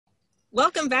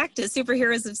Welcome back to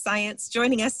Superheroes of Science.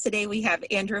 Joining us today, we have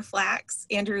Andrew Flachs.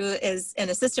 Andrew is an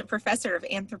assistant professor of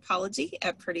anthropology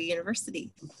at Purdue University.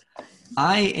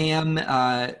 I'm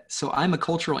a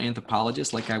cultural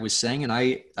anthropologist, like I was saying, and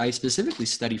I specifically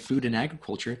study food and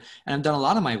agriculture, and I've done a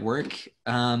lot of my work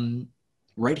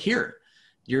right here.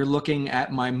 You're looking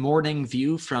at my morning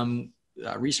view from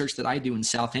research that I do in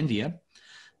South India,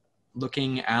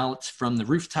 looking out from the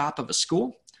rooftop of a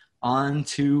school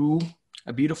onto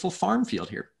a beautiful farm field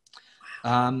here.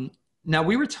 Now,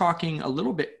 we were talking a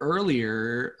little bit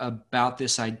earlier about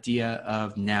this idea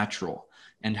of natural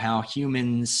and how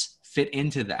humans fit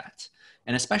into that,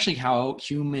 and especially how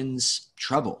humans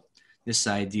trouble this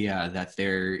idea that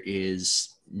there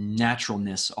is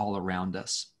naturalness all around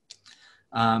us.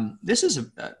 This is,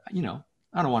 I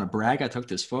don't want to brag, I took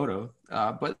this photo,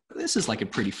 but this is like a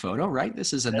pretty photo, right?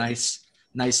 This is a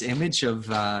nice image of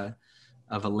a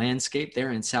landscape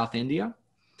there in South India,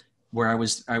 where I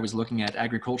was looking at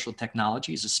agricultural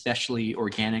technologies, especially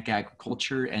organic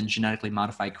agriculture and genetically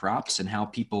modified crops, and how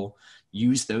people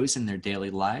use those in their daily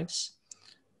lives.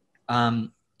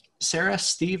 Sarah,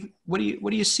 Steve, what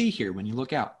do you see here when you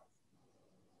look out?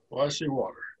 Well, I see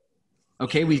water.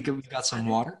 Okay, we've got some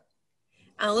water.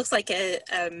 Looks like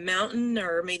a mountain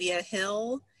or maybe a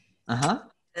hill.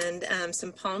 And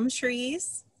some palm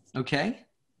trees. Okay.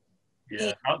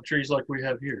 Yeah, mountain trees like we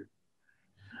have here.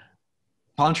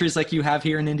 Palm trees like you have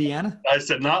here in Indiana? I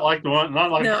said not like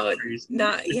the trees.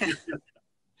 Not, yeah.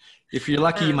 If you're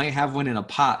lucky, you might have one in a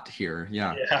pot here.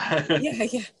 Yeah. Yeah.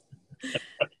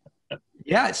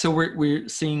 Yeah, so we're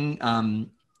seeing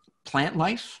plant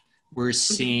life. We're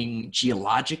seeing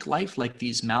geologic life like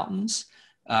these mountains.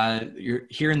 You're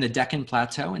here in the Deccan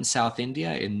Plateau in South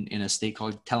India in a state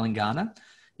called Telangana.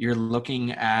 You're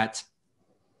looking at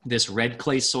this red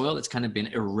clay soil that's kind of been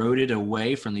eroded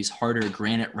away from these harder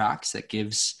granite rocks that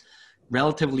gives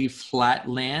relatively flat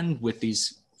land with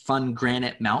these fun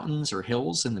granite mountains or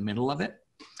hills in the middle of it.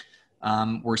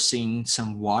 We're seeing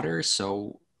some water,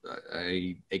 so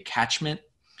a catchment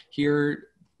here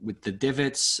with the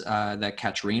divots that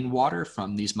catch rainwater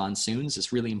from these monsoons.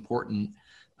 This really important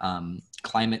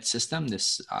climate system,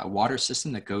 this water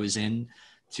system that goes in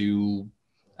to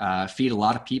feed a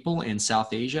lot of people in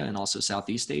South Asia and also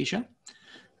Southeast Asia.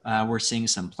 We're seeing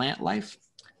some plant life,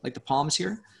 like the palms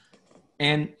here.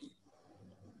 And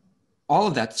all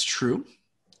of that's true.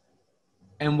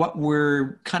 And what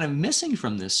we're kind of missing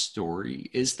from this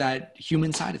story is that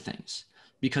human side of things,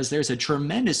 because there's a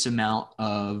tremendous amount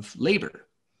of labor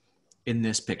in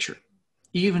this picture,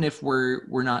 even if we're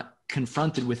not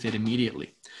confronted with it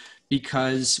immediately,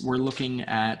 because we're looking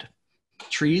at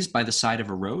trees by the side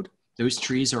of a road. Those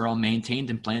trees are all maintained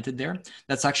and planted there.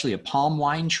 That's actually a palm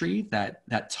wine tree,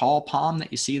 that tall palm that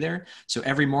you see there. So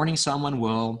every morning someone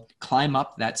will climb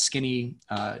up that skinny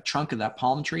trunk of that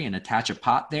palm tree and attach a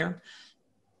pot there.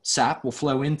 Sap will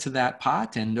flow into that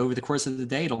pot, and over the course of the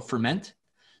day, it'll ferment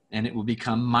and it will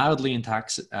become mildly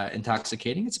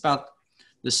intoxicating. It's about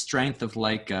the strength of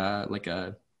like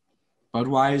a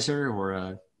Budweiser or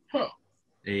a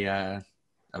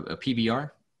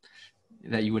PBR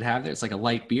that you would have there. It's like a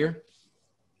light beer.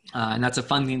 And that's a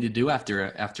fun thing to do after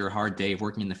a hard day of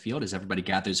working in the field, as everybody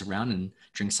gathers around and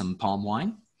drinks some palm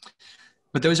wine.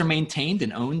 But those are maintained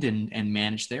and owned and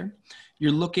managed there.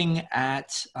 You're looking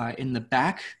at, in the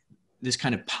back, this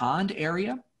kind of pond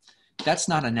area. That's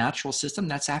not a natural system.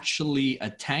 That's actually a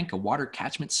tank, a water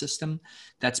catchment system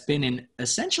that's been in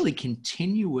essentially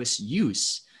continuous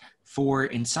use for,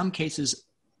 in some cases,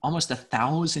 almost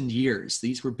 1,000 years.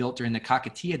 These were built during the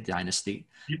Kakatiya dynasty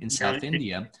in South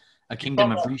India, a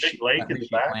kingdom of Rishi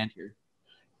land here.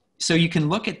 So you can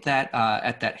look at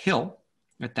that hill,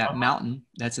 at that mountain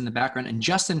that's in the background, and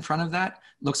just in front of that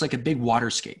looks like a big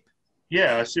waterscape.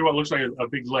 Yeah, I see what looks like a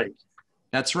big lake.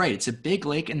 That's right. It's a big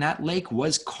lake, and that lake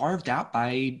was carved out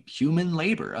by human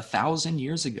labor 1,000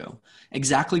 years ago,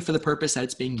 exactly for the purpose that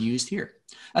it's being used here,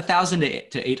 1,000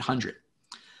 to 800.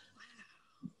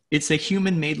 It's a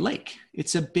human-made lake.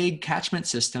 It's a big catchment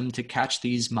system to catch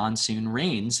these monsoon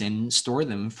rains and store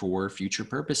them for future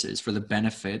purposes for the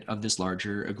benefit of this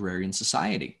larger agrarian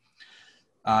society.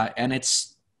 And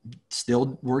it's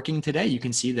still working today. You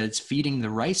can see that it's feeding the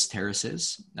rice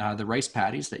terraces, the rice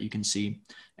paddies that you can see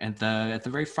at the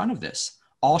very front of this,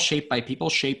 all shaped by people,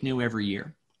 shaped new every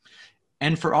year.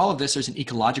 And for all of this, there's an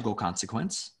ecological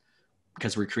consequence,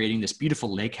 because we're creating this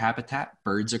beautiful lake habitat.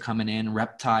 Birds are coming in,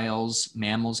 reptiles,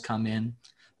 mammals come in.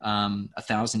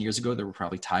 1,000 years ago, there were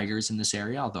probably tigers in this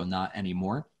area, although not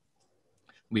anymore.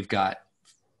 We've got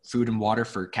food and water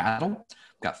for cattle.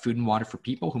 We've got food and water for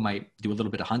people who might do a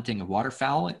little bit of hunting of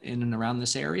waterfowl in and around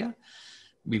this area.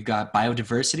 We've got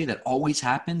biodiversity that always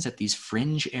happens at these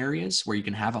fringe areas where you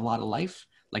can have a lot of life,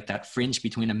 like that fringe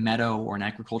between a meadow or an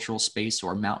agricultural space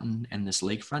or a mountain and this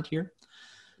lakefront here.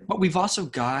 But we've also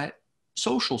got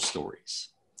social stories.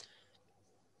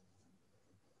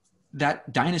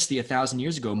 That dynasty 1,000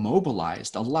 years ago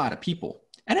mobilized a lot of people,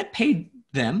 and it paid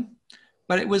them,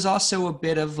 but it was also a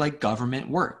bit of like government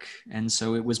work. And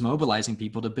so it was mobilizing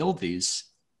people to build these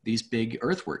big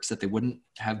earthworks that they wouldn't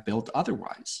have built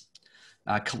otherwise.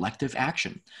 Collective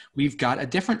action. We've got a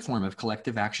different form of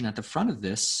collective action at the front of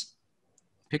this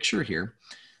picture here.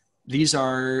 These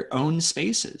are owned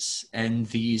spaces, and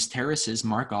these terraces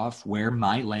mark off where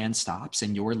my land stops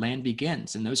and your land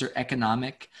begins. And those are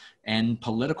economic and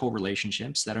political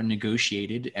relationships that are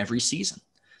negotiated every season.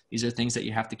 These are things that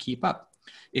you have to keep up.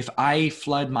 If I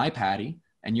flood my paddy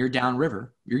and you're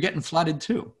downriver, you're getting flooded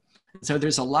too. So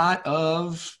there's a lot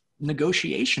of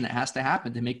negotiation that has to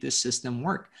happen to make this system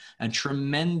work. A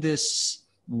tremendous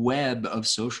web of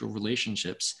social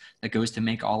relationships that goes to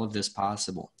make all of this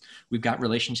possible. We've got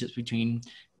relationships between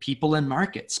people and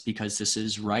markets, because this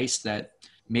is rice that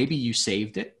maybe you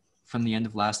saved it from the end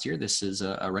of last year. This is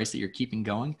a rice that you're keeping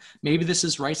going. Maybe this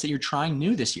is rice that you're trying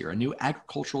new this year, a new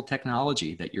agricultural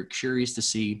technology that you're curious to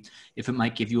see if it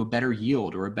might give you a better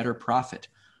yield or a better profit.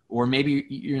 Or maybe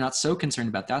you're not so concerned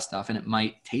about that stuff and it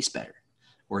might taste better,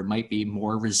 or it might be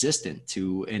more resistant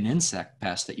to an insect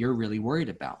pest that you're really worried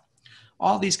about.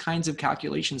 All these kinds of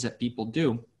calculations that people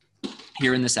do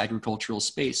here in this agricultural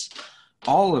space,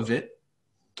 all of it,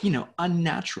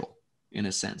 unnatural in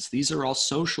a sense. These are all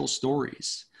social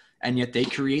stories, and yet they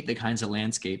create the kinds of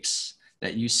landscapes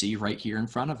that you see right here in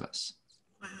front of us.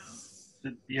 Wow.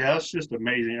 Yeah, it's just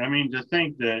amazing. I mean, to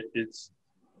think that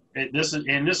this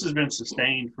has been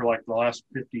sustained for like the last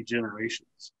 50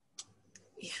 generations.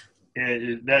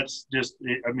 Yeah. That's just,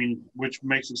 which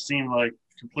makes it seem like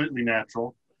completely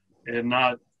natural and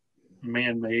not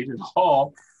man-made at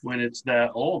all when it's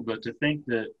that old. But to think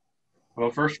that,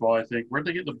 well, first of all, I think, where'd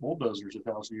they get the bulldozers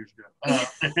 1,000 years ago?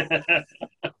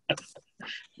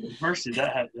 Mercy,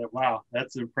 wow,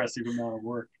 that's an impressive amount of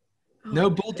work. No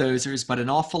bulldozers, but an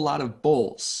awful lot of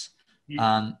bulls.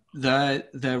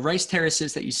 The rice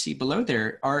terraces that you see below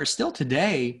there are still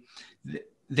today,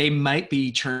 they might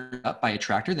be churned up by a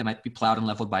tractor. They might be plowed and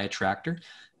leveled by a tractor.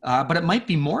 But it might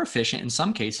be more efficient in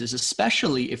some cases,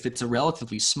 especially if it's a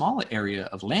relatively small area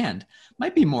of land,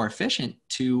 might be more efficient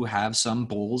to have some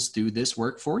bulls do this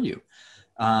work for you.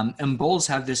 And bulls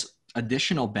have this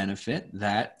additional benefit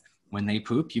that when they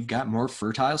poop, you've got more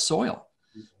fertile soil.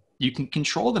 You can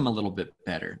control them a little bit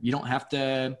better. You don't have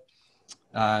to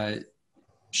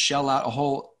shell out a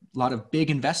whole lot of big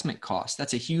investment costs.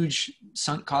 That's a huge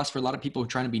sunk cost for a lot of people who are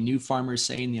trying to be new farmers,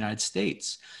 say in the United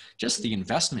States. Just the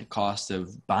investment cost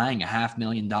of buying a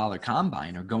 $500,000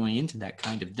 combine or going into that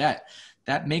kind of debt,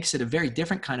 that makes it a very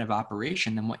different kind of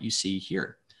operation than what you see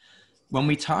here. When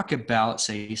we talk about,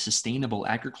 say, sustainable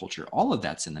agriculture, all of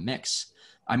that's in the mix.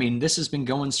 I mean, this has been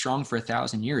going strong for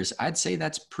 1,000 years. I'd say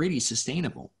that's pretty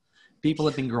sustainable. People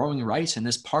have been growing rice in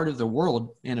this part of the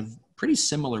world in a pretty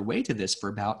similar way to this for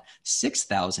about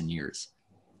 6,000 years.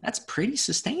 That's pretty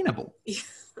sustainable.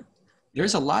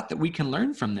 There's a lot that we can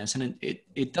learn from this, and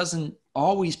it doesn't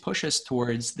always push us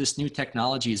towards this new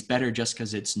technology is better just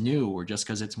because it's new or just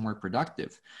because it's more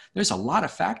productive. There's a lot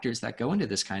of factors that go into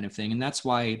this kind of thing, and that's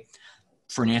why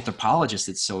for an anthropologist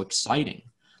it's so exciting,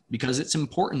 because it's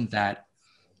important that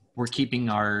we're keeping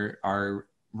our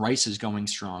rices going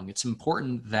strong. It's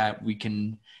important that we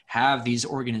can have these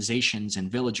organizations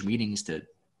and village meetings to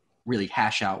really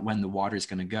hash out when the water is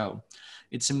going to go.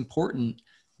 It's important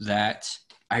that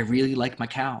I really like my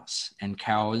cows, and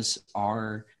cows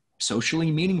are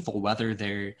socially meaningful, whether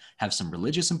they have some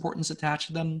religious importance attached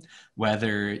to them,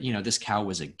 whether, this cow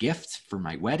was a gift for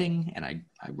my wedding and I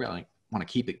really want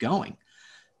to keep it going.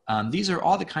 These are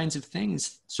all the kinds of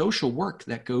things, social work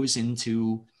that goes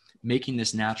into making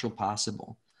this natural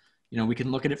possible. We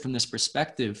can look at it from this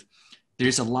perspective.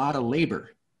 There's a lot of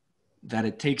labor that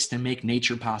it takes to make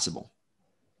nature possible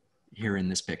here in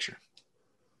this picture.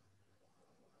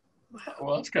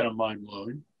 Well, that's kind of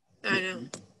mind-blowing. I know.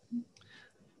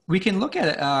 We can look at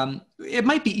it. It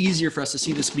might be easier for us to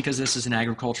see this because this is an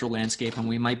agricultural landscape and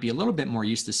we might be a little bit more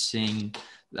used to seeing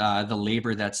the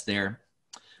labor that's there.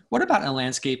 What about a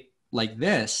landscape like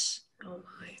this,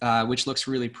 which looks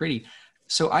really pretty?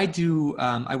 So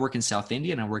I work in South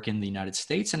India and I work in the United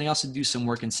States, and I also do some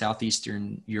work in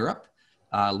Southeastern Europe,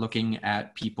 looking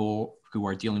at people who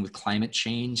are dealing with climate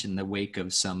change in the wake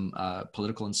of some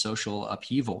political and social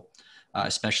upheaval,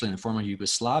 especially in the former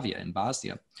Yugoslavia in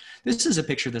Bosnia. This is a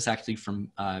picture that's actually from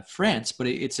France, but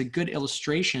it's a good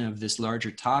illustration of this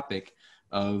larger topic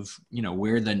of,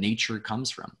 where the nature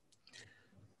comes from.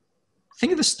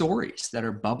 Think of the stories that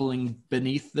are bubbling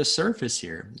beneath the surface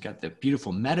here. We've got the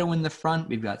beautiful meadow in the front.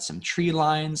 We've got some tree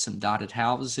lines, some dotted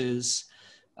houses,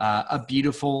 a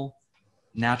beautiful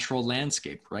natural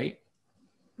landscape, right?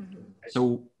 Mm-hmm.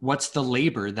 So what's the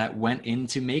labor that went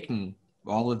into making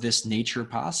all of this nature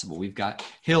possible? We've got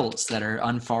hills that are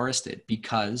unforested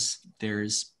because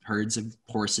there's herds of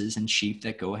horses and sheep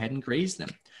that go ahead and graze them.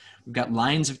 We've got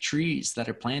lines of trees that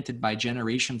are planted by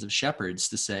generations of shepherds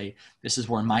to say, this is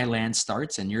where my land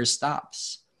starts and yours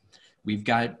stops. We've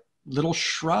got little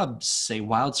shrubs, say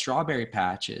wild strawberry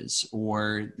patches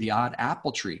or the odd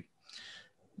apple tree,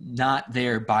 not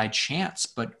there by chance,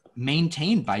 but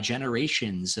maintained by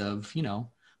generations of,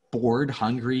 bored,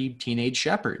 hungry teenage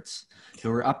shepherds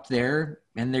who are up there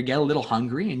and they get a little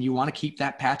hungry, and you want to keep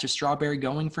that patch of strawberry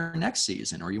going for next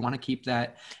season, or you want to keep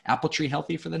that apple tree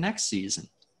healthy for the next season.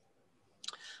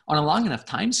 On a long enough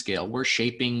time scale, we're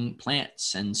shaping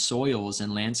plants and soils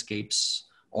and landscapes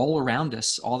all around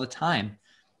us all the time.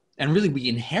 And really, we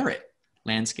inherit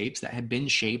landscapes that have been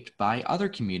shaped by other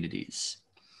communities.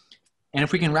 And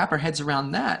if we can wrap our heads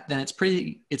around that, then it's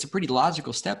a pretty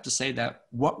logical step to say that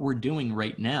what we're doing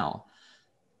right now,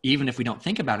 even if we don't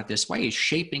think about it this way, is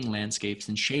shaping landscapes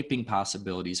and shaping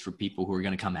possibilities for people who are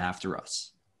going to come after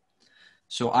us.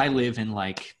 So I live in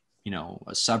a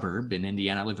suburb in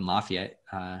Indiana. I live in Lafayette,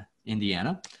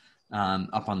 Indiana,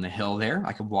 up on the hill there.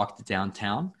 I could walk to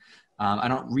downtown. I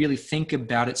don't really think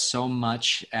about it so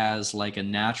much as like a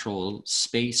natural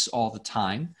space all the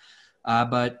time,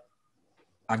 but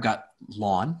I've got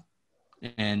lawn,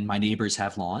 and my neighbors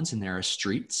have lawns, and there are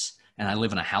streets, and I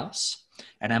live in a house,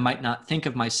 and I might not think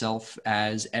of myself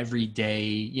as every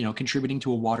day, contributing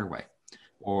to a waterway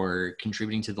or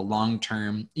contributing to the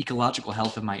long-term ecological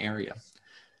health of my area.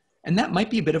 And that might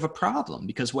be a bit of a problem,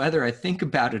 because whether I think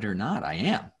about it or not, I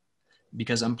am,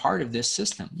 because I'm part of this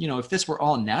system. If this were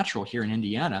all natural here in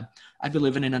Indiana, I'd be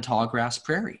living in a tall grass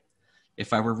prairie.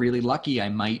 If I were really lucky, I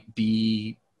might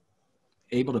be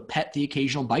able to pet the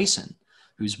occasional bison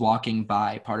who's walking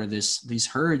by, part of these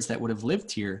herds that would have lived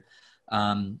here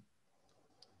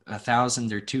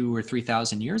 1,000 or 2,000 or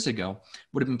 3,000 years ago,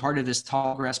 would have been part of this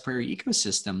tall grass prairie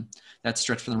ecosystem that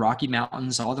stretched from the Rocky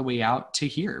Mountains all the way out to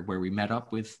here, where we met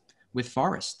up with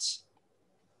forests.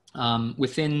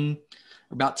 Within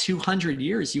about 200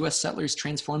 years, U.S. settlers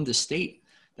transformed the state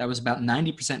that was about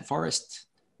 90% forest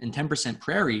and 10%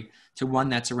 prairie to one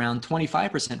that's around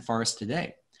 25% forest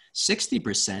today.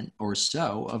 60% or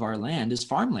so of our land is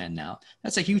farmland now.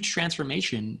 That's a huge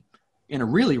transformation in a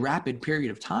really rapid period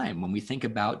of time when we think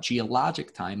about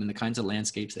geologic time and the kinds of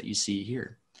landscapes that you see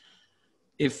here.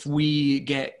 If we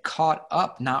get caught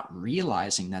up not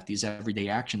realizing that these everyday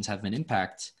actions have an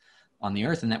impact on the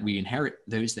earth and that we inherit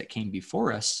those that came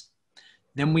before us,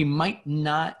 then we might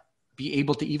not be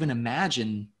able to even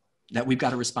imagine that we've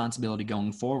got a responsibility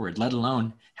going forward, let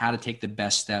alone how to take the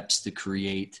best steps to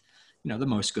create the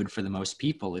most good for the most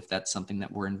people, if that's something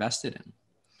that we're invested in.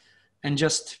 And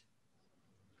just,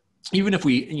 even if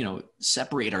we,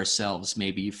 separate ourselves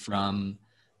maybe from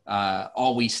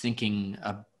always thinking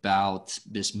about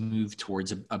this move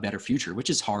towards a better future,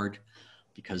 which is hard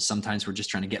because sometimes we're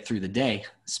just trying to get through the day,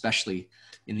 especially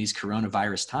in these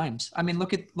coronavirus times. I mean,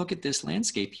 look at this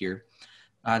landscape here.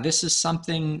 This is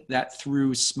something that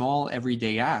through small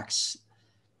everyday acts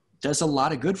does a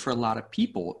lot of good for a lot of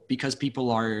people, because people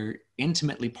are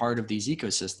intimately part of these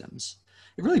ecosystems.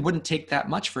 It really wouldn't take that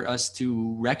much for us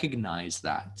to recognize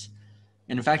that.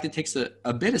 And in fact, it takes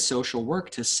a bit of social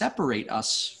work to separate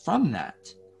us from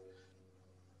that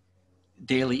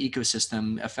daily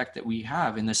ecosystem effect that we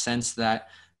have, in the sense that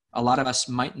a lot of us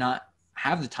might not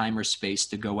have the time or space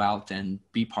to go out and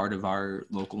be part of our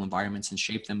local environments and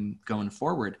shape them going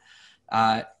forward.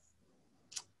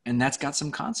 And that's got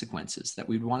some consequences that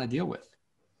we'd want to deal with.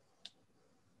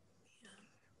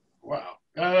 Wow.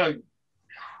 Are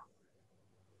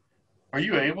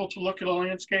you able to look at a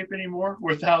landscape anymore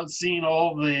without seeing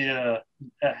all the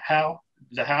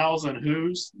hows and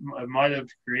whos might have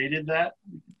created that?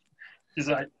 Because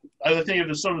I think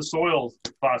of some of the soil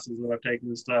classes that I've taken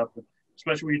and stuff,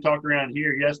 especially when you talk around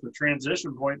here. Yes, the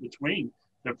transition point between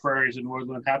the prairies and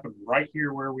woodland happened right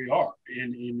here where we are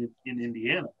in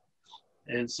Indiana.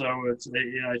 And so it's,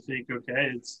 I think,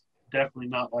 okay, it's definitely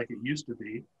not like it used to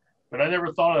be. But I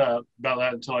never thought about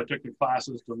that until I took the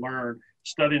classes to learn,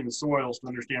 studying the soils to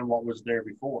understand what was there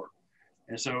before.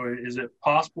 And so is it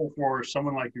possible for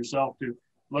someone like yourself to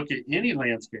look at any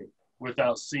landscape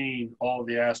without seeing all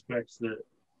the aspects that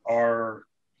are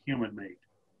human-made?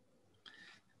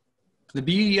 The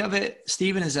beauty of it,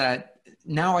 Stephen, is that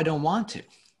now I don't want to.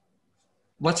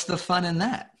 What's the fun in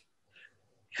that?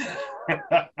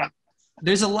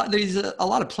 There's a lot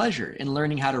of pleasure in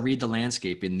learning how to read the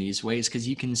landscape in these ways, because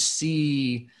you can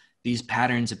see these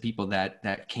patterns of people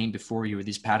that came before you, or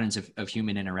these patterns of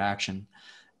human interaction.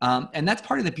 And that's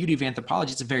part of the beauty of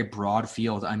anthropology. It's a very broad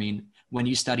field. I mean, when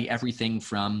you study everything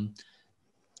from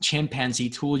chimpanzee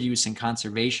tool use and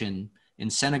conservation in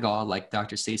Senegal, like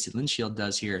Dr. Stacey Linshield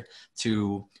does here,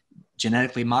 to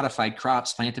genetically modified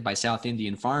crops planted by South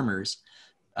Indian farmers,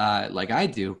 like I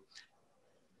do,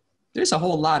 there's a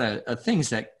whole lot of things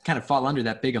that kind of fall under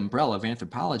that big umbrella of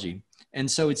anthropology.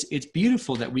 And so it's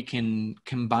beautiful that we can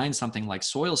combine something like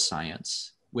soil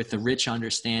science with the rich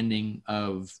understanding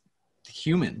of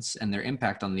humans and their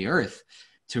impact on the earth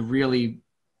to really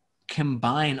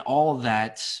combine all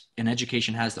that an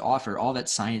education has to offer, all that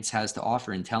science has to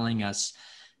offer, in telling us,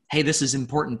 hey, this is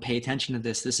important, pay attention to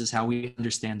this. This is how we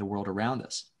understand the world around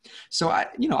us. So I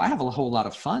have a whole lot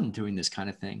of fun doing this kind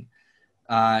of thing.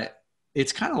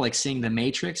 It's kind of like seeing the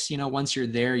Matrix. Once you're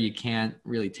there, you can't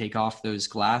really take off those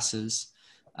glasses.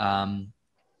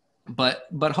 But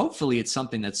hopefully it's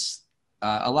something that's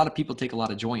a lot of people take a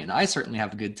lot of joy in. I certainly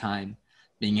have a good time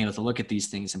being able to look at these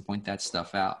things and point that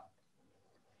stuff out.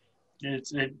 I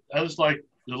just like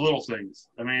the little things.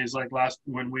 I mean, it's like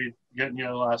when we get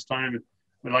last time,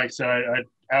 but like I said,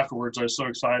 afterwards I was so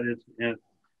excited, and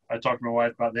I talked to my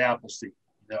wife about the apple seed,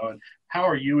 and how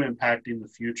are you impacting the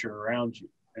future around you,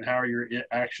 and how are your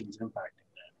actions impacting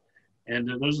that? And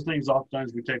those are things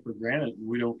oftentimes we take for granted and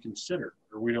we don't consider,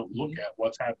 or we don't look at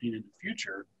what's happening in the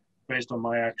future based on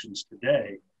my actions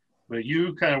today. But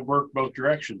you kind of work both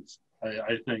directions.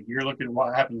 I think you're looking at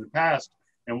what happened in the past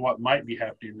and what might be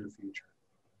happening in the future.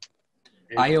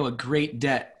 I owe a great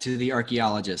debt to the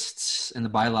archaeologists and the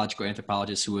biological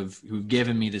anthropologists who've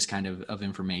given me this kind of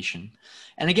information.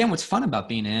 And again, what's fun about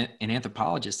being an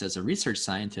anthropologist as a research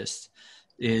scientist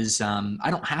is I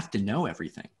don't have to know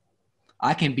everything.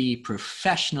 I can be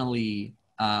professionally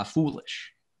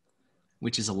foolish,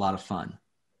 which is a lot of fun.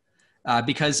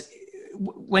 Because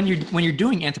when you're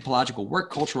doing anthropological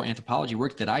work, cultural anthropology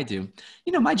work that I do,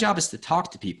 my job is to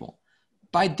talk to people.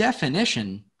 By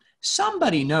definition,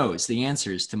 somebody knows the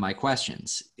answers to my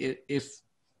questions.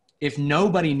 If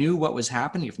nobody knew what was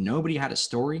happening, if nobody had a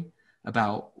story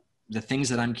about the things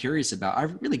that I'm curious about, I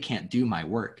really can't do my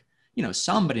work.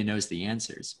 Somebody knows the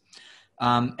answers.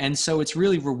 And so it's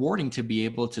really rewarding to be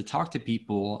able to talk to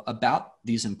people about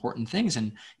these important things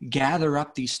and gather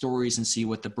up these stories and see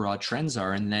what the broad trends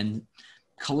are, and then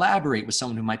collaborate with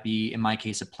someone who might be, in my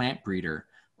case, a plant breeder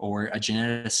or a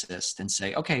geneticist, and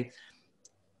say, okay,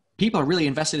 people are really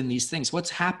invested in these things.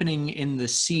 What's happening in the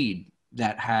seed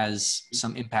that has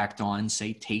some impact on,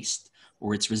 say, taste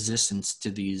or its resistance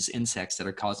to these insects that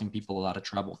are causing people a lot of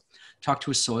trouble? Talk to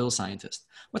a soil scientist.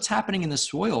 What's happening in the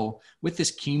soil with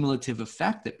this cumulative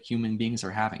effect that human beings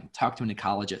are having? Talk to an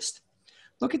ecologist.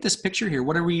 Look at this picture here.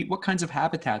 What kinds of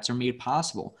habitats are made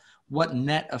possible? What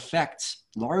net effects,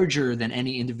 larger than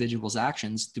any individual's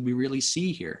actions, do we really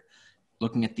see here?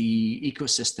 Looking at the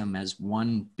ecosystem as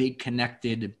one big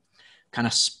connected kind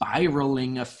of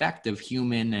spiraling effect of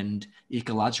human and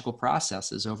ecological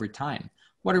processes over time.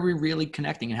 What are we really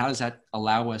connecting, and how does that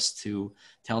allow us to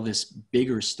tell this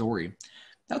bigger story?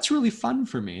 That's really fun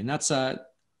for me, and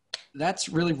that's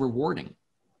really rewarding.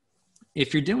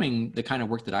 If you're doing the kind of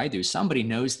work that I do, somebody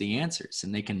knows the answers,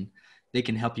 and they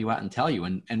can help you out and tell you.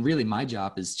 And really my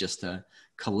job is just to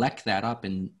collect that up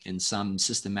in some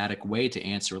systematic way to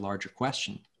answer a larger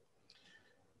question.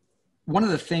 One of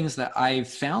the things that I've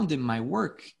found in my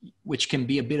work, which can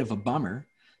be a bit of a bummer,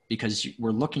 because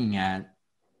we're looking at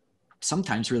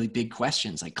sometimes really big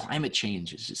questions like climate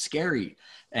change is just scary.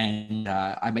 And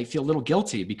I might feel a little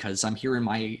guilty because I'm here in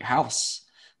my house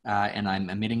and I'm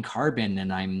emitting carbon,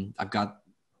 and I'm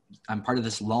part of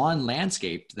this lawn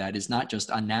landscape that is not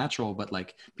just unnatural, but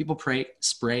like people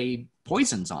spray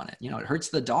poisons on it. It hurts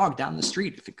the dog down the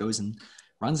street if it goes and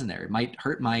runs in there. It might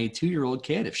hurt my 2-year-old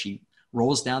kid if she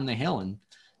rolls down the hill and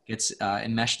gets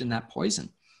enmeshed in that poison.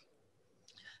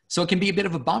 So it can be a bit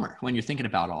of a bummer when you're thinking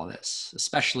about all this,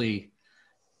 especially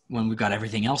when we've got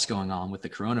everything else going on with the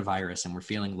coronavirus and we're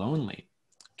feeling lonely.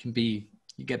 You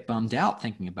get bummed out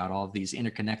thinking about all of these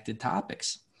interconnected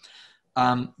topics.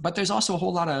 But there's also a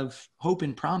whole lot of hope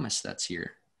and promise that's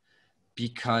here,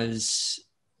 because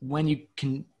when you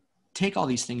can take all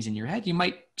these things in your head, you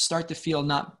might start to feel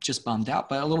not just bummed out,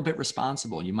 but a little bit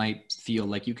responsible. You might feel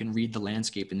like you can read the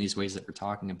landscape in these ways that we're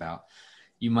talking about.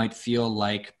 You might feel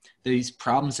like these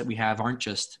problems that we have aren't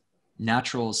just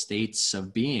natural states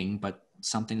of being, but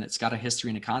something that's got a history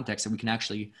and a context that we can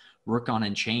actually work on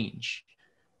and change.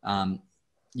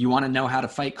 You want to know how to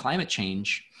fight climate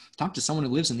change? talk to someone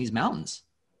who lives in these mountains.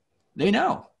 They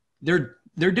know. They're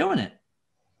doing it.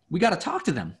 We got to talk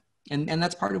to them. And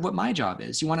that's part of what my job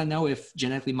is. You want to know if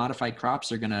genetically modified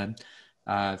crops are going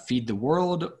to feed the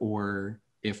world, or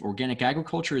if organic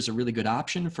agriculture is a really good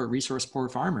option for resource poor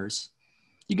farmers.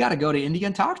 You got to go to India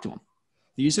and talk to them.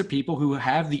 These are people who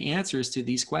have the answers to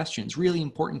these questions, really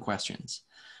important questions.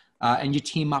 And you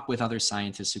team up with other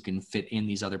scientists who can fit in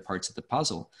these other parts of the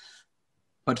puzzle.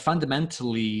 But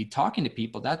fundamentally, talking to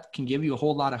people, that can give you a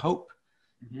whole lot of hope.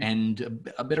 Mm-hmm.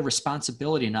 And a bit of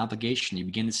responsibility and obligation. You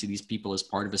begin to see these people as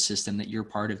part of a system that you're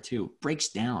part of too. Breaks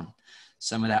down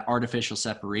some of that artificial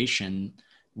separation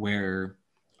where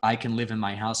I can live in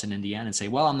my house in Indiana and say,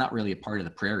 well, I'm not really a part of the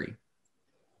prairie.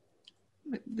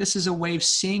 This is a way of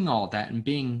seeing all that and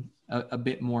being a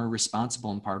bit more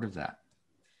responsible and part of that.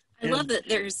 I love that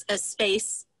there's a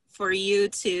space for you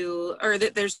to, or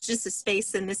that there's just a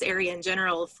space in this area in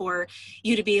general for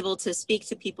you to be able to speak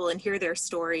to people and hear their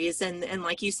stories. And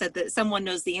like you said, that someone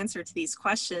knows the answer to these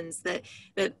questions, that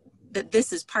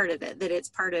this is part of it, that it's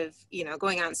part of,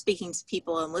 going out and speaking to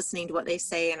people and listening to what they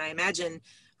say. And I imagine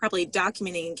probably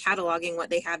documenting and cataloging what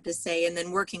they have to say, and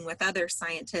then working with other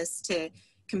scientists to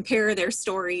compare their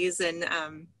stories and,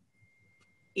 and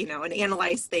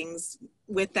analyze things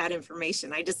with that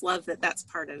information. I just love that that's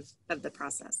part of the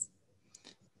process.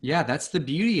 Yeah, that's the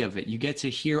beauty of it. You get to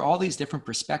hear all these different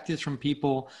perspectives from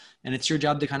people, and it's your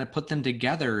job to kind of put them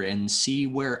together and see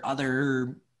where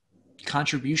other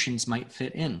contributions might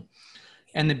fit in.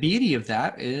 And the beauty of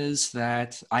that is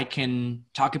that I can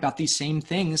talk about these same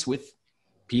things with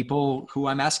people who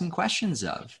I'm asking questions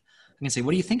of. I can say,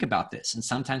 what do you think about this? And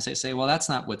sometimes they say, well, that's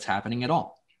not what's happening at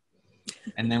all.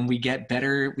 And then we get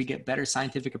better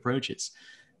scientific approaches.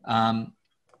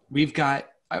 We've got,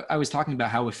 I was talking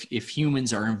about how if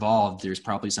humans are involved, there's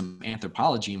probably some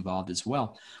anthropology involved as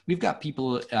well. We've got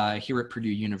people here at Purdue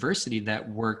University that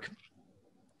work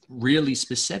really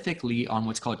specifically on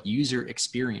what's called user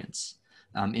experience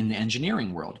in the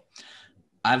engineering world.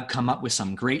 I've come up with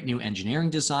some great new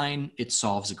engineering design. It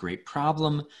solves a great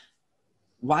problem.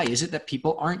 Why is it that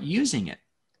people aren't using it?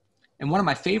 And one of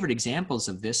my favorite examples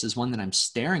of this is one that I'm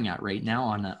staring at right now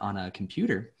on a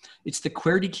computer. It's the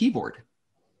QWERTY keyboard.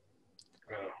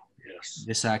 Oh, yes.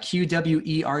 This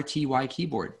QWERTY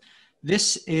keyboard.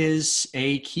 This is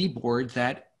a keyboard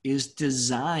that is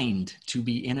designed to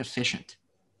be inefficient.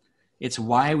 It's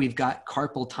why we've got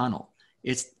carpal tunnel.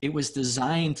 It was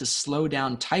designed to slow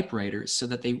down typewriters so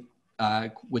that they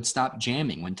would stop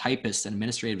jamming. When typists and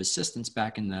administrative assistants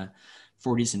back in the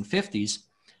 40s and 50s,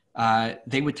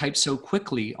 they would type so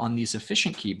quickly on these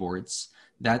efficient keyboards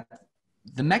that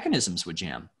the mechanisms would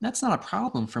jam. That's not a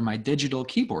problem for my digital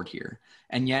keyboard here.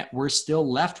 And yet we're still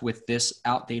left with this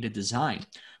outdated design.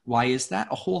 Why is that?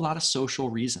 A whole lot of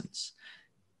social reasons.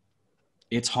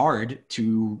 It's hard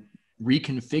to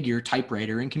reconfigure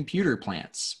typewriter and computer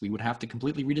plants. We would have to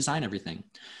completely redesign everything.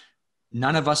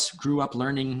 None of us grew up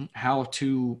learning how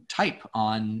to type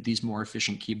on these more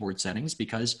efficient keyboard settings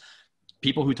because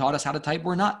people who taught us how to type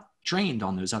were not trained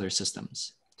on those other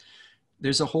systems.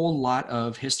 There's a whole lot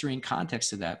of history and context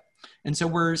to that. And so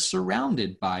we're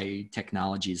surrounded by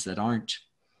technologies that aren't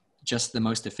just the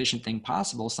most efficient thing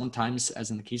possible. Sometimes,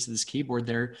 as in the case of this keyboard,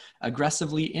 they're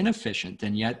aggressively inefficient,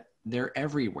 and yet they're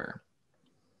everywhere.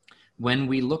 When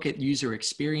we look at user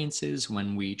experiences,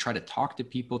 when we try to talk to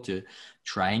people to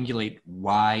triangulate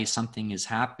why something is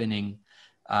happening,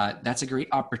 that's a great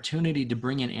opportunity to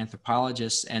bring in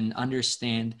anthropologists and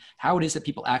understand how it is that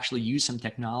people actually use some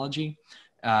technology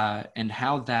and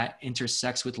how that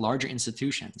intersects with larger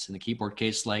institutions. In the keyboard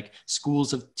case, like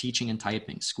schools of teaching and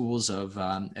typing, schools of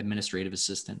administrative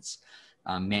assistants,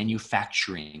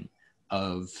 manufacturing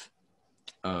of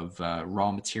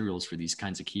raw materials for these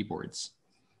kinds of keyboards.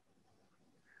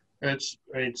 It's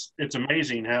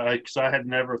amazing how, because I had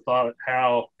never thought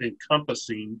how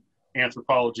encompassing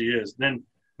anthropology is.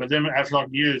 But then after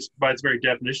talking to you, it's, by its very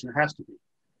definition, it has to be.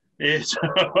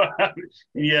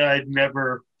 Yeah, I'd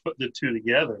never put the two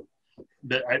together.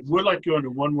 But I would like to go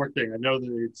into one more thing. I know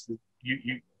that it's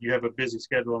you have a busy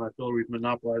schedule, and I feel we've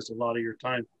monopolized a lot of your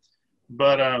time.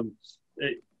 But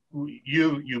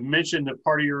you mentioned that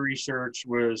part of your research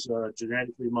was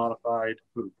genetically modified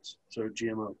foods, so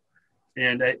GMO.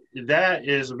 And that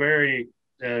is a very,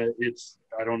 I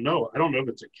don't know if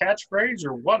it's a catchphrase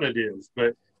or what it is,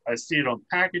 but I see it on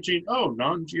packaging. Oh,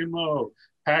 non-GMO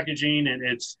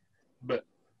packaging, but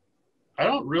I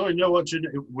don't really know what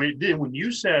when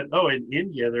you said, oh, in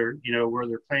India, they're, where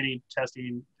they're planting,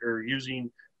 testing, or using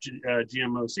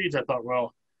GMO seeds, I thought,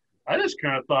 well, I just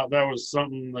kind of thought that was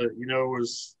something that,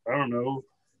 was, I don't know,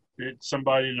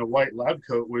 somebody in a white lab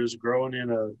coat was growing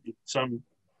in some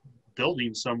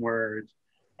building somewhere.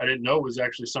 I didn't know it was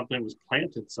actually something that was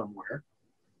planted somewhere.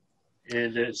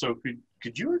 And so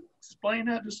could you explain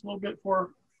that just a little bit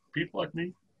for people like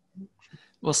me?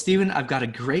 Well, Stephen, I've got a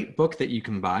great book that you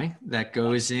can buy that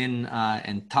goes in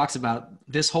and talks about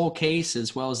this whole case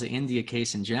as well as the India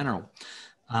case in general.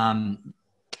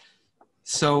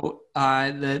 So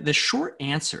the short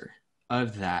answer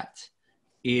of that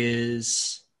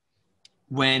is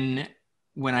when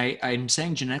I'm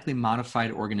saying genetically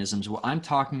modified organisms, what I'm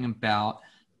talking about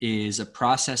is a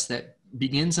process that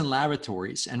begins in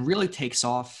laboratories and really takes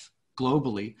off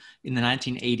globally in the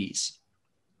 1980s.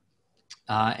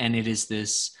 And it is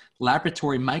this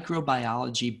laboratory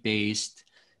microbiology-based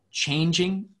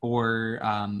changing or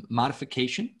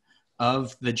modification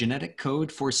of the genetic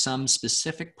code for some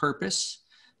specific purpose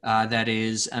that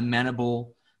is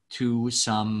amenable to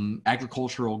some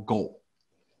agricultural goal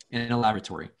in a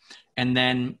laboratory. And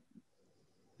then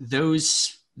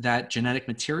that genetic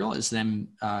material is then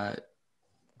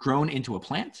grown into a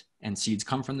plant, and seeds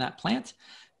come from that plant.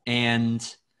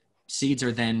 And seeds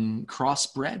are then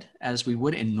crossbred as we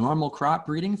would in normal crop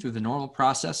breeding through the normal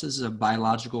processes of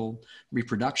biological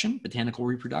reproduction, botanical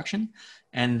reproduction.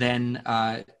 And then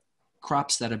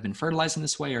crops that have been fertilized in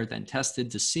this way are then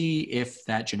tested to see if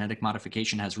that genetic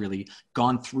modification has really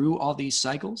gone through all these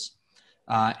cycles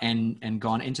and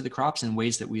gone into the crops in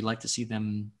ways that we like to see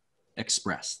them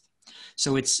expressed.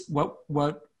 So it's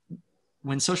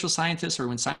when social scientists or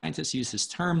when scientists use this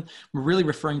term, we're really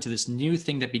referring to this new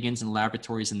thing that begins in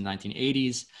laboratories in the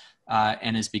 1980s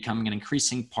and is becoming an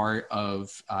increasing part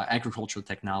of agricultural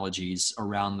technologies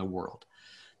around the world.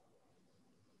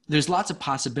 There's lots of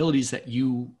possibilities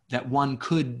that one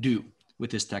could do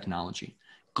with this technology.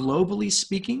 Globally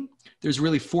speaking, there's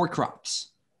really 4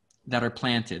 crops that are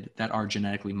planted that are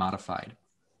genetically modified.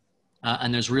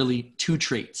 And there's really 2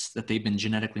 traits that they've been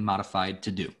genetically modified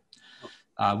to do.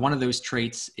 One of those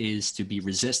traits is to be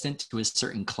resistant to a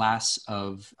certain class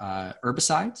of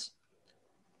herbicides.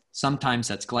 Sometimes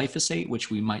that's glyphosate,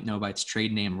 which we might know by its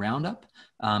trade name Roundup.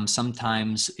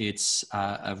 Sometimes it's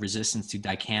a resistance to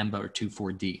dicamba or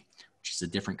 2,4-D, which is a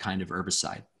different kind of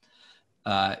herbicide.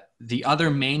 The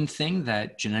other main thing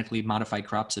that genetically modified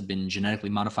crops have been genetically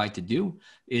modified to do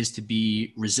is to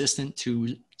be resistant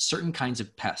to certain kinds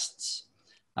of pests.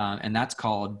 And that's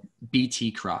called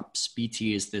BT crops.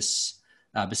 BT is this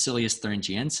Bacillus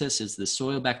thuringiensis is the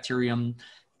soil bacterium.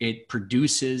 It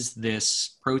produces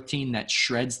this protein that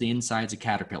shreds the insides of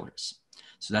caterpillars.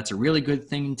 So that's a really good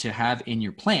thing to have in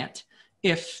your plant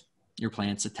if your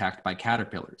plant's attacked by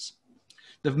caterpillars.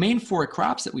 The main 4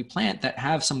 crops that we plant that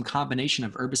have some combination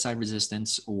of herbicide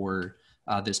resistance or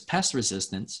this pest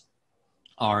resistance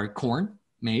are corn,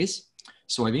 maize,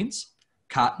 soybeans,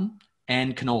 cotton,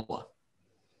 and canola.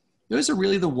 Those are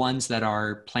really the ones that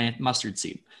are mustard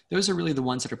seed. Those are really the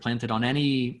ones that are planted on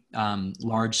any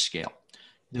large scale.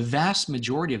 The vast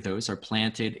majority of those are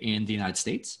planted in the United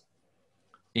States,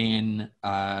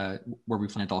 where we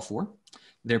plant all 4.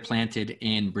 They're planted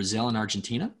in Brazil and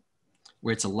Argentina,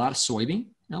 where it's a lot of soybean,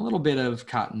 and a little bit of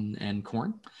cotton and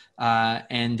corn,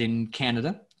 and in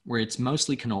Canada, where it's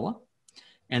mostly canola,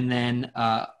 and then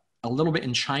a little bit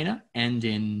in China and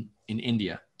in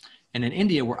India. And in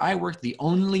India, where I work, the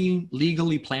only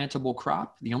legally plantable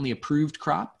crop, the only approved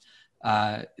crop,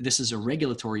 this is a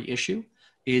regulatory issue,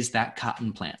 is that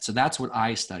cotton plant. So that's what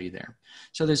I study there.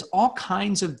 So there's all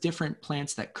kinds of different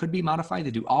plants that could be modified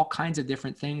to do all kinds of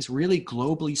different things, really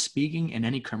globally speaking, in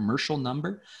any commercial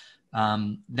number.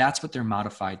 That's what they're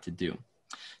modified to do.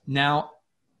 Now,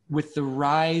 with the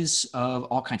rise of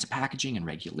all kinds of packaging and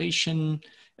regulation,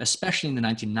 especially in the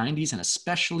 1990s and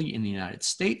especially in the United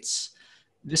States,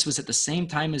 this was at the same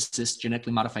time as this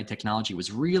genetically modified technology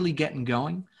was really getting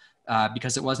going,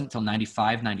 because it wasn't until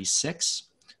 95, 96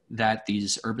 that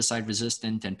these herbicide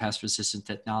resistant and pest resistant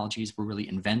technologies were really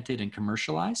invented and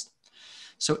commercialized.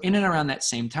 So in and around that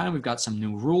same time, we've got some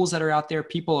new rules that are out there.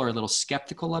 People are a little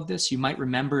skeptical of this. You might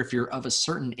remember, if you're of a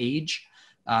certain age,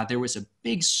 there was a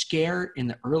big scare in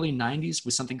the early 90s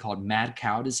with something called mad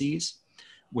cow disease,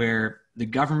 where the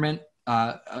government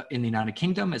in the United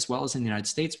Kingdom, as well as in the United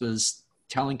States, was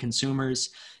telling consumers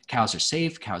cows are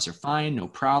safe, cows are fine, no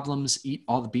problems, eat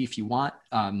all the beef you want.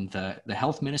 The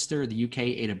health minister of the UK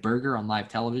ate a burger on live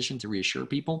television to reassure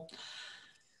people.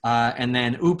 And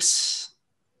then, oops,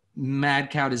 mad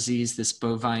cow disease, this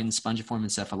bovine spongiform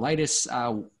encephalitis,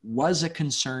 was a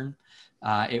concern.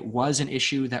 It was an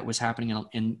issue that was happening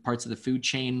in parts of the food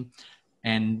chain.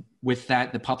 And with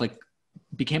that, the public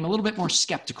became a little bit more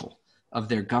skeptical of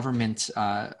their government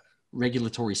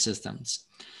regulatory systems.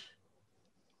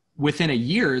 Within a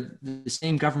year, the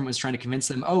same government was trying to convince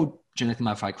them, oh, genetically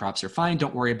modified crops are fine,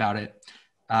 don't worry about it.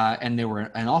 And there were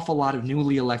an awful lot of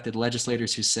newly elected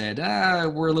legislators who said,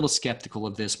 we're a little skeptical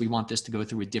of this. We want this to go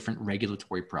through a different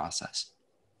regulatory process.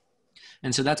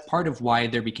 And so that's part of why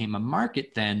there became a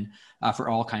market then for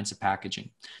all kinds of packaging.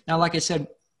 Now, like I said,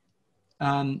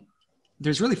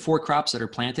 there's really 4 crops that are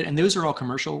planted, and those are all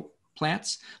commercial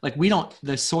plants. Like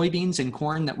the soybeans and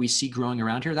corn that we see growing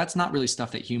around here, that's not really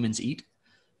stuff that humans eat,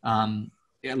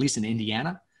 at least in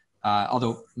Indiana,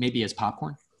 although maybe as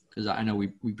popcorn, because I know we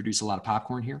produce a lot of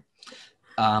popcorn here.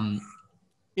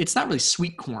 It's not really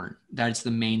sweet corn that's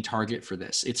the main target for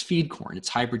this. It's feed corn. It's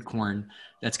hybrid corn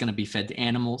that's going to be fed to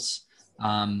animals.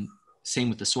 Same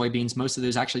with the soybeans. Most of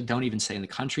those actually don't even stay in the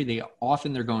country.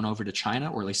 They're going over to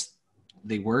China, or at least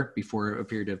they were before a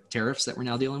period of tariffs that we're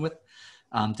now dealing with,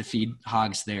 to feed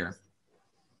hogs there.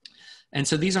 And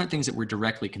so these aren't things that we're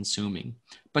directly consuming,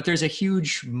 but there's a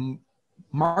huge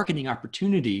marketing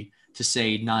opportunity to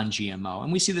say non-GMO.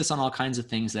 And we see this on all kinds of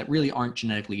things that really aren't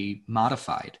genetically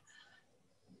modified.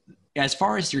 As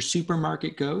far as your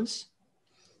supermarket goes,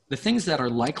 the things that are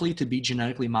likely to be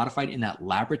genetically modified in that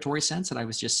laboratory sense that I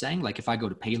was just saying, like if I go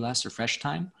to Payless or Fresh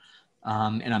Time,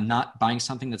 and I'm not buying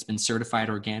something that's been certified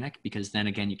organic, because then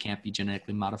again, you can't be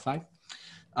genetically modified.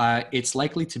 It's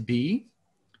likely to be,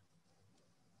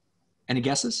 any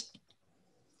guesses?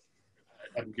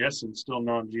 I'm guessing still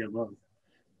non-GMO.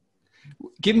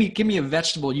 Give me a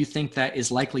vegetable you think that is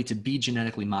likely to be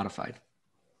genetically modified.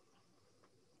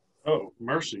 Oh,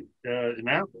 mercy. An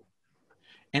apple.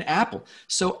 An apple.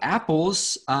 So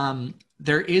apples,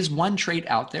 there is one trait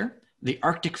out there, the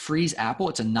Arctic freeze apple.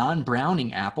 It's a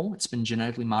non-browning apple. It's been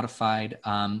genetically modified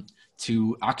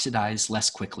to oxidize less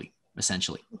quickly,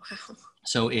 essentially. Wow.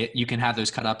 So you can have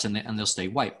those cut ups and they'll stay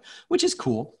white, which is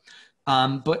cool.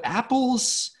 But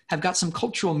apples have got some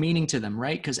cultural meaning to them,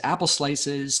 right? Because apple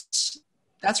slices,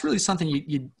 that's really something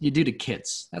you do to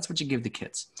kids. That's what you give the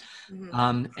kids.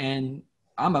 Mm-hmm. And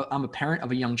I'm a parent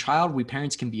of a young child. We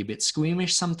parents can be a bit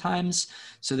squeamish sometimes.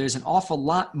 So there's an awful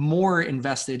lot more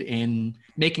invested in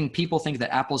making people think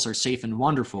that apples are safe and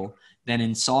wonderful than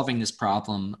in solving this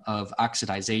problem of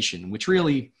oxidization, which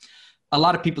really a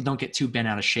lot of people don't get too bent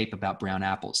out of shape about brown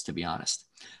apples, to be honest.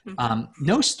 Mm-hmm.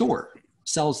 No store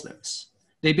sells those.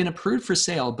 They've been approved for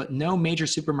sale, but no major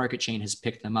supermarket chain has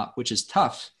picked them up, which is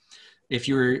tough if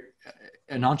you're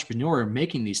an entrepreneur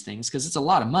making these things, because it's a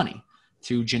lot of money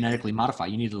to genetically modify.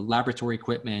 You need the laboratory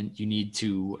equipment. You need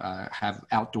to have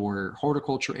outdoor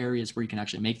horticulture areas where you can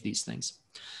actually make these things.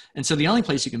 And so the only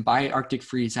place you can buy Arctic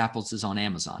freeze apples is on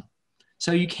Amazon.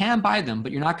 So you can buy them,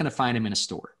 but you're not going to find them in a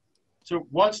store. So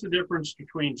what's the difference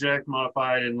between genetic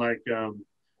modified and like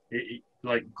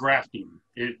grafting?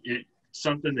 It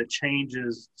something that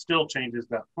still changes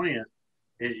that plant.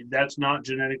 That's not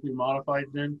genetically modified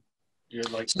then?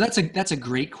 So that's a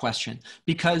great question,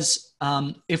 because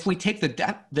if we take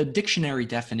the dictionary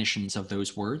definitions of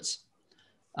those words,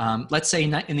 let's say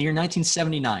in the year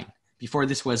 1979, before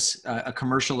this was a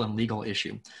commercial and legal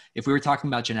issue, if we were talking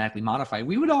about genetically modified,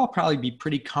 we would all probably be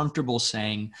pretty comfortable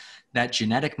saying that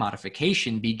genetic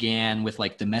modification began with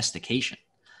like domestication,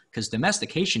 because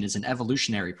domestication is an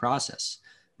evolutionary process.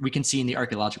 We can see in the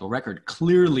archaeological record,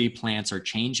 clearly plants are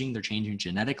changing. They're changing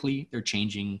genetically. They're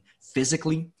changing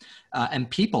physically. And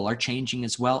people are changing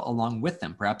as well along with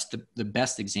them. Perhaps the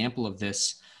best example of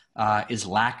this is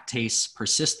lactase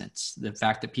persistence. The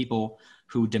fact that people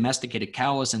who domesticated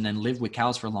cows and then lived with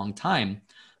cows for a long time,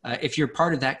 if you're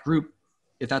part of that group,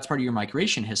 if that's part of your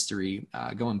migration history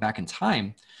going back in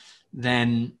time,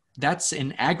 then that's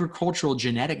an agricultural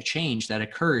genetic change that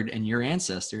occurred in your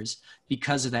ancestors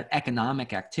because of that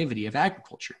economic activity of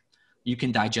agriculture. You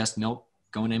can digest milk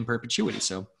going in perpetuity.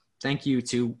 So thank you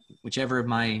to whichever of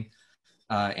my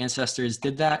ancestors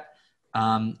did that.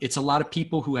 It's a lot of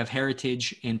people who have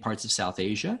heritage in parts of South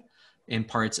Asia, in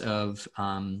parts of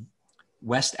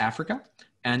West Africa,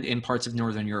 and in parts of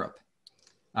Northern Europe.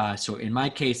 So in my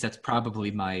case, that's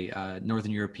probably my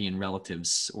Northern European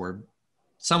relatives or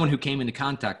someone who came into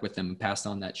contact with them and passed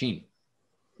on that gene.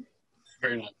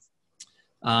 Very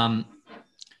nice.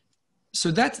 So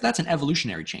that's an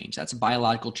evolutionary change. That's a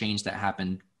biological change that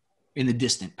happened in the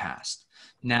distant past.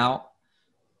 Now,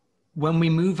 when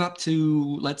we move up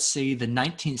to, let's say, the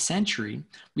 19th century,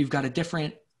 we've got a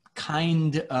different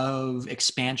kind of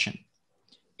expansion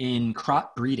in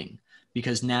crop breeding,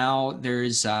 because now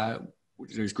there's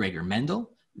Gregor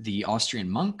Mendel, the Austrian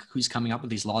monk, who's coming up with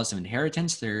these laws of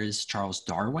inheritance. There's Charles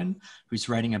Darwin, who's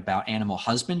writing about animal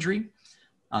husbandry.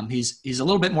 He's a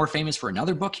little bit more famous for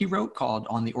another book he wrote called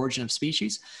On the Origin of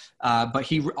Species, but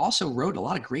he also wrote a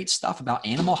lot of great stuff about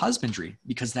animal husbandry,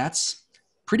 because that's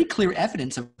pretty clear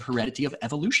evidence of heredity of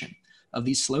evolution. of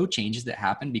these slow changes that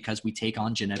happen because we take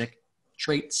on genetic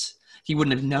traits. He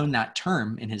wouldn't have known that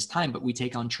term in his time, but we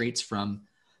take on traits from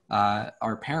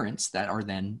our parents that are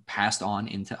then passed on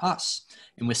into us.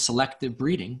 And with selective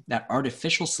breeding, that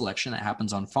artificial selection that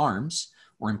happens on farms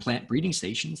or in plant breeding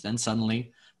stations, then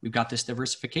suddenly we've got this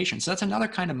diversification. So that's another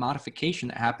kind of modification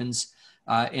that happens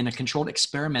in a controlled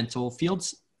experimental field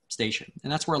station.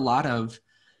 And that's where a lot of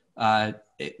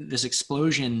this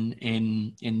explosion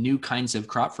in new kinds of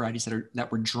crop varieties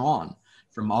that were drawn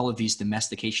from all of these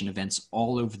domestication events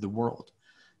all over the world.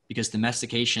 Because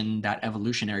domestication, that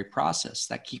evolutionary process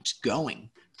that keeps going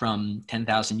from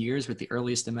 10,000 years with the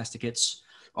earliest domesticates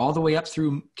all the way up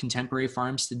through contemporary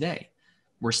farms today.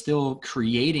 We're still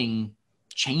creating,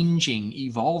 changing,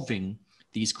 evolving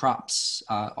these crops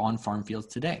on farm fields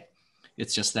today.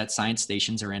 It's just that science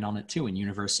stations are in on it too, and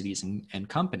universities and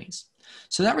companies.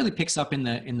 So that really picks up in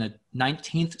the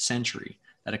 19th century,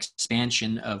 that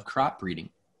expansion of crop breeding.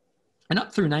 And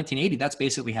up through 1980, that's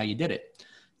basically how you did it.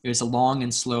 It was a long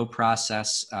and slow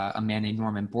process. A man named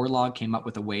Norman Borlaug came up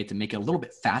with a way to make it a little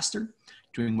bit faster,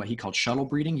 doing what he called shuttle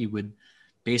breeding. You would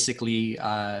basically,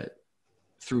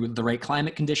 through the right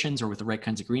climate conditions or with the right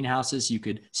kinds of greenhouses, you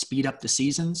could speed up the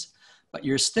seasons, but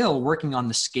you're still working on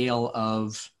the scale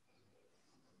of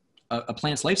a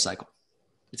plant's life cycle.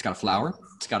 It's got a flower,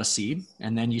 it's got a seed,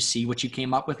 and then you see what you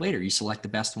came up with later. You select the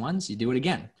best ones, you do it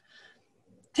again.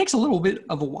 It takes a little bit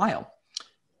of a while.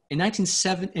 In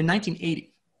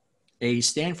 1980, a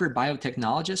Stanford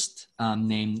biotechnologist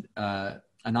named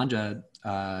Ananda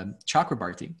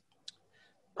Chakrabarty,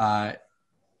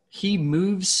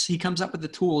 he comes up with the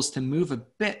tools to move a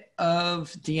bit of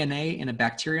DNA in a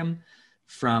bacterium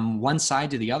from one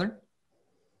side to the other.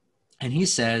 And he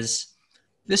says,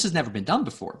 this has never been done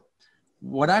before.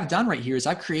 What I've done right here is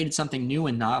I've created something new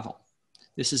and novel.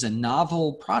 This is a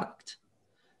novel product.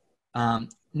 Now,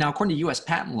 according to US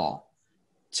patent law,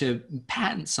 to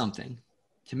patent something,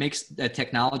 to make a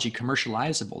technology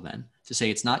commercializable, then to say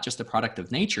it's not just a product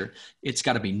of nature, it's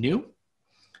got to be new,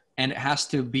 and it has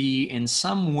to be in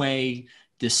some way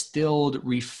distilled,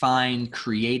 refined,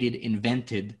 created,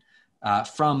 invented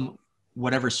from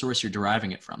whatever source you're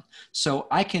deriving it from. So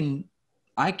I can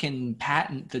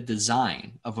patent the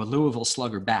design of a Louisville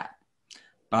slugger bat,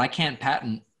 but I can't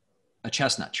patent a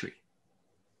chestnut tree.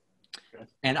 Okay.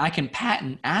 And I can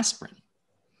patent aspirin,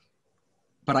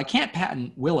 but I can't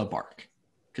patent willow bark,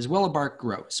 because willow bark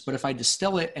grows. But if I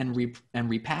distill it and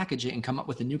repackage it and come up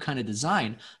with a new kind of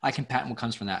design, I can patent what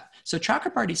comes from that. So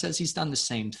Chakrabarty says he's done the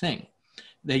same thing.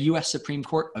 The US Supreme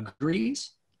Court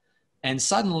agrees, and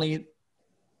suddenly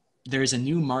there's a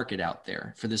new market out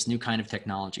there for this new kind of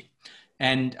technology.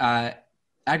 And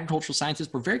agricultural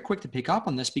scientists were very quick to pick up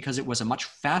on this because it was a much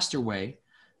faster way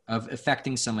of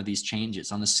affecting some of these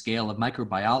changes on the scale of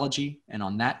microbiology and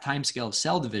on that time scale of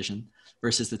cell division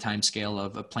versus the time scale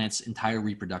of a plant's entire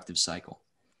reproductive cycle.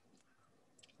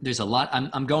 There's a lot,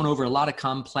 I'm going over a lot of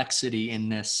complexity in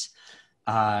this.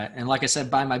 And like I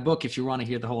said, buy my book if you want to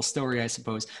hear the whole story, I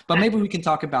suppose. But maybe we can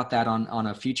talk about that on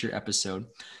a future episode.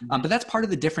 But that's part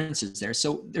of the differences there.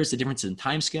 So there's a difference in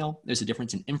time scale. There's a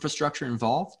difference in infrastructure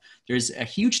involved. There's a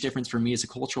huge difference for me as a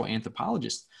cultural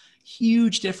anthropologist.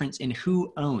 Huge difference in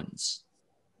who owns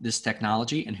this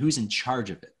technology and who's in charge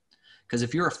of it. Because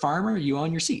if you're a farmer, you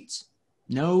own your seeds.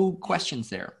 No questions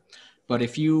there. But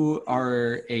if you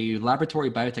are a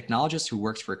laboratory biotechnologist who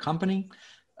works for a company,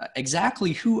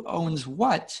 exactly who owns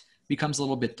what becomes a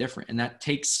little bit different. And that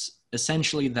takes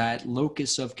essentially that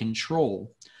locus of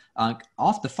control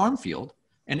off the farm field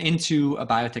and into a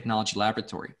biotechnology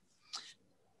laboratory.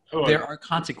 There are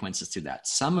consequences to that.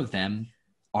 Some of them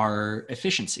are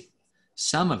efficiency.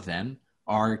 Some of them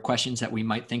are questions that we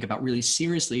might think about really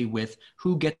seriously with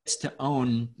who gets to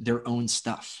own their own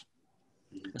stuff,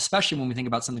 especially when we think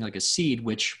about something like a seed,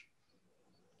 which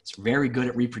is very good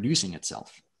at reproducing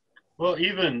itself. Well,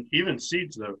 even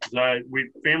seeds though, because we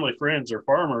family friends are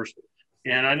farmers,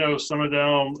 and I know some of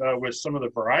them with some of the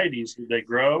varieties that they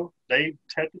grow, they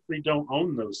technically don't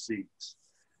own those seeds.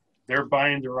 They're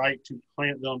buying the right to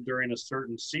plant them during a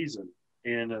certain season,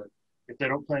 and if they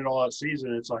don't plant it all that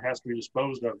season, it has to be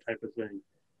disposed of type of thing,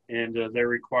 and they're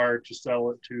required to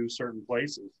sell it to certain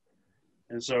places,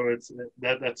 and so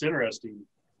that's interesting.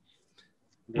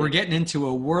 We're getting into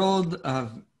a world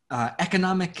of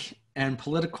economic and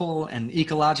political and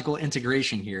ecological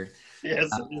integration here. Yes.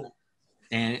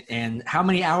 And how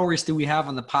many hours do we have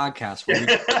on the podcast?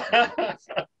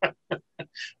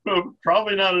 Well,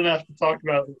 probably not enough to talk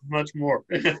about much more.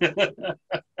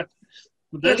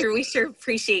 Andrew, we sure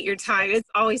appreciate your time. It's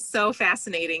always so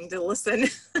fascinating to listen.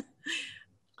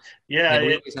 Yeah,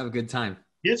 we always have a good time.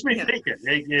 gets me thinking.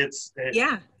 It's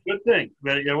a good thing,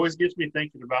 but it always gets me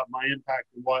thinking about my impact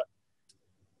and what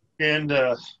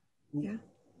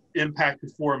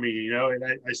impacted for me, you know. And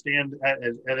I stand at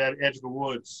that edge of the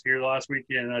woods here last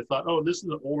weekend, and I thought, oh, this is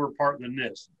an older part than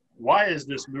this. Why is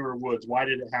this newer woods? Why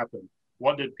did it happen?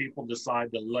 What did people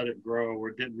decide to let it grow or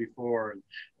didn't before?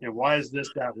 And why is this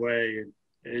that way? And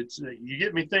it's, you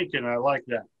get me thinking. I like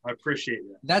that. I appreciate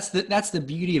that. That's the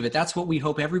beauty of it. That's what we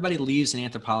hope everybody leaves an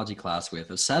anthropology class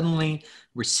with. Suddenly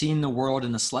we're seeing the world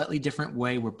in a slightly different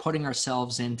way. We're putting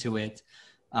ourselves into it.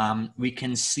 We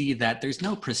can see that there's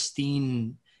no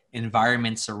pristine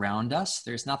environments around us.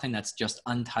 There's nothing that's just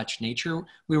untouched nature.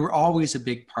 We were always a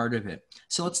big part of it.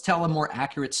 So let's tell a more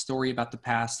accurate story about the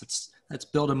past. Let's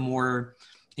build a more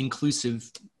inclusive,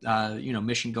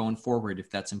 mission going forward, if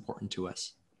that's important to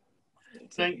us.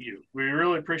 Thank you. We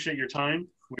really appreciate your time.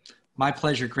 My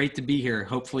pleasure. Great to be here.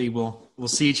 Hopefully we'll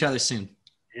see each other soon.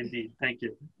 Indeed. Thank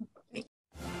you.